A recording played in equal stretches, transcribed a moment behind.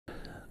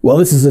Well,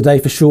 this is a day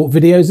for short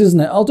videos, isn't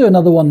it? I'll do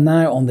another one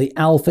now on the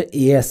Alpha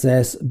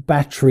ESS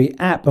Battery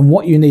App and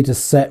what you need to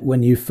set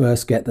when you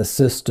first get the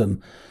system.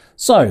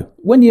 So,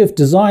 when you've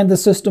designed the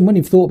system, when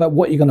you've thought about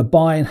what you're going to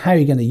buy and how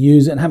you're going to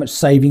use it and how much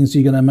savings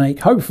you're going to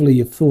make, hopefully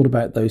you've thought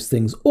about those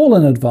things all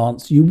in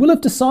advance. You will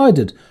have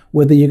decided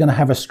whether you're going to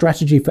have a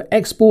strategy for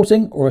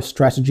exporting or a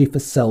strategy for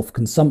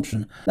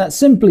self-consumption. That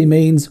simply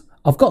means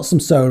I've got some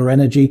solar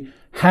energy.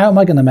 How am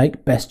I going to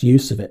make best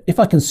use of it? If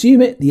I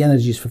consume it, the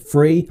energy is for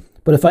free.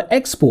 But if I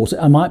export it,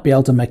 I might be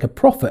able to make a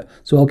profit.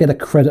 So I'll get a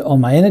credit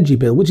on my energy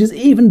bill, which is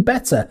even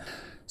better.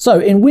 So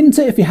in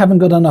winter, if you haven't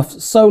got enough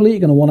solar, you're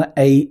going to want an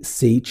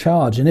AC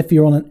charge. And if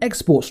you're on an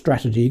export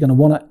strategy, you're going to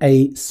want an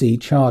AC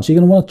charge. You're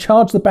going to want to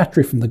charge the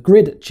battery from the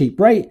grid at cheap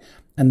rate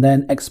and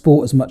then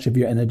export as much of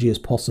your energy as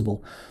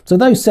possible. So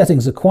those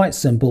settings are quite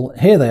simple.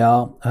 Here they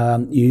are.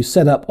 You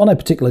set up on a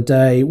particular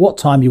day, what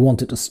time you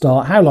want it to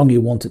start, how long you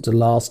want it to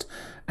last.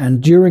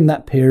 And during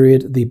that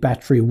period, the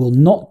battery will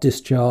not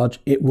discharge,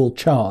 it will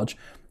charge.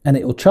 And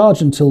it will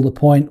charge until the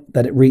point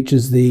that it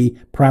reaches the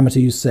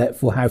parameter you set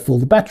for how full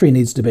the battery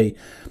needs to be.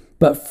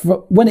 But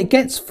when it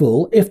gets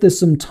full, if there's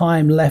some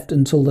time left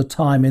until the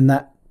time in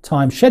that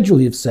time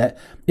schedule you've set,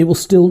 it will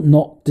still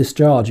not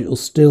discharge. It will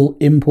still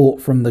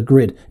import from the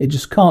grid. It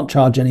just can't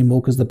charge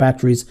anymore because the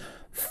battery's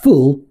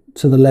full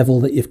to the level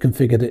that you've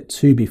configured it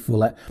to be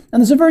full at.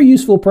 And there's a very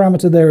useful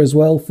parameter there as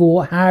well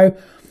for how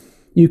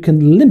you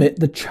can limit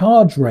the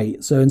charge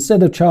rate. So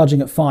instead of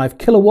charging at 5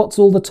 kilowatts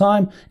all the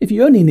time, if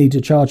you only need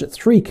to charge at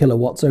 3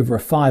 kilowatts over a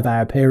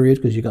 5-hour period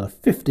because you've got a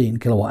 15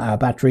 kilowatt hour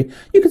battery,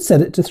 you could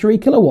set it to 3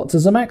 kilowatts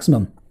as a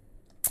maximum.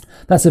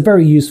 That's a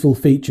very useful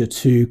feature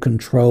to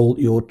control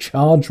your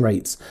charge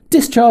rates.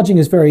 Discharging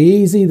is very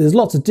easy. There's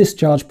lots of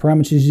discharge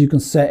parameters you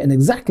can set in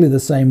exactly the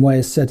same way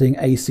as setting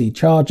AC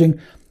charging.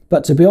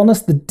 But to be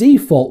honest, the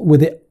default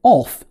with it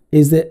off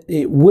is that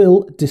it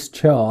will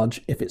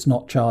discharge if it's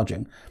not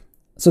charging.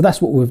 So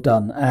that's what we've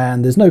done,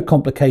 and there's no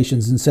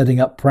complications in setting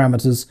up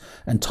parameters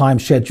and time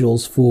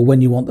schedules for when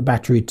you want the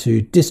battery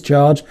to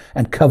discharge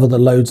and cover the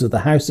loads of the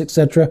house,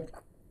 etc.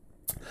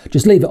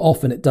 Just leave it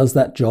off and it does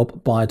that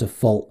job by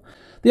default.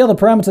 The other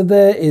parameter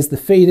there is the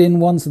feed-in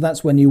one, so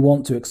that's when you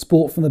want to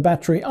export from the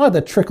battery, either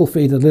trickle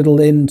feed a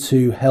little in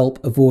to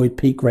help avoid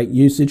peak rate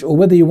usage, or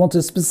whether you want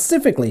to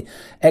specifically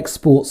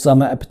export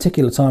some at a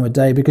particular time of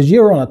day because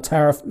you're on a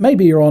tariff,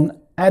 maybe you're on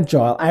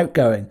Agile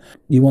Outgoing.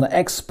 You want to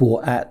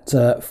export at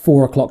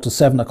 4 o'clock to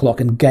 7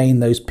 o'clock and gain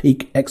those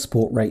peak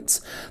export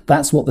rates.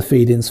 That's what the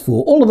feed-in's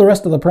for. All of the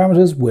rest of the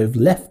parameters we've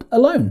left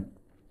alone.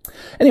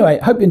 Anyway,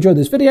 hope you enjoyed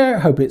this video.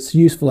 Hope it's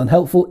useful and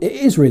helpful. It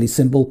is really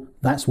simple.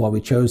 That's why we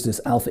chose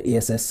this Alpha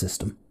ESS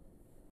system.